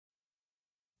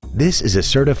This is a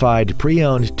certified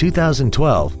pre-owned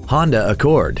 2012 Honda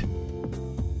Accord.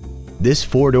 This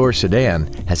four-door sedan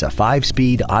has a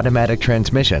 5-speed automatic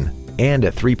transmission and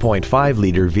a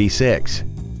 3.5-liter V6.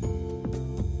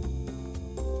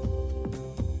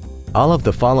 All of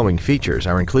the following features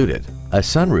are included: a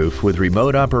sunroof with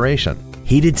remote operation,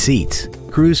 heated seats,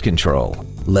 cruise control,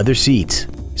 leather seats,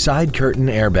 side curtain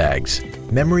airbags,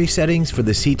 memory settings for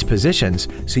the seat's positions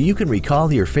so you can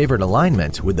recall your favorite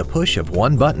alignments with the push of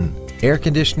one button, air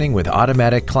conditioning with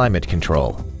automatic climate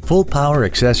control, full power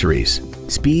accessories,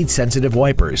 speed-sensitive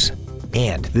wipers,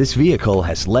 and this vehicle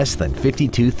has less than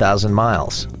 52,000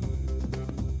 miles.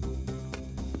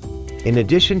 In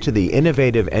addition to the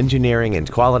innovative engineering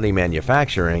and quality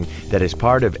manufacturing that is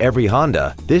part of every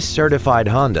Honda, this certified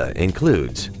Honda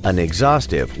includes an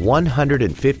exhaustive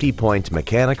 150-point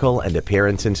mechanical and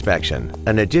appearance inspection,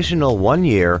 an additional 1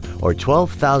 year or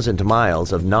 12,000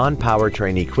 miles of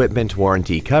non-powertrain equipment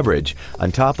warranty coverage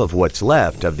on top of what's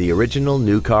left of the original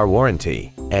new car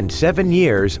warranty, and 7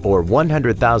 years or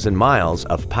 100,000 miles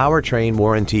of powertrain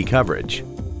warranty coverage.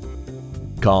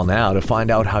 Call now to find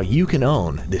out how you can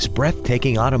own this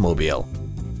breathtaking automobile.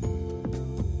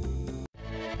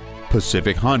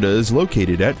 Pacific Honda is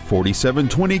located at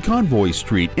 4720 Convoy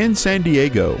Street in San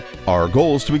Diego. Our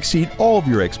goal is to exceed all of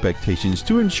your expectations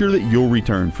to ensure that you'll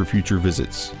return for future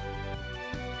visits.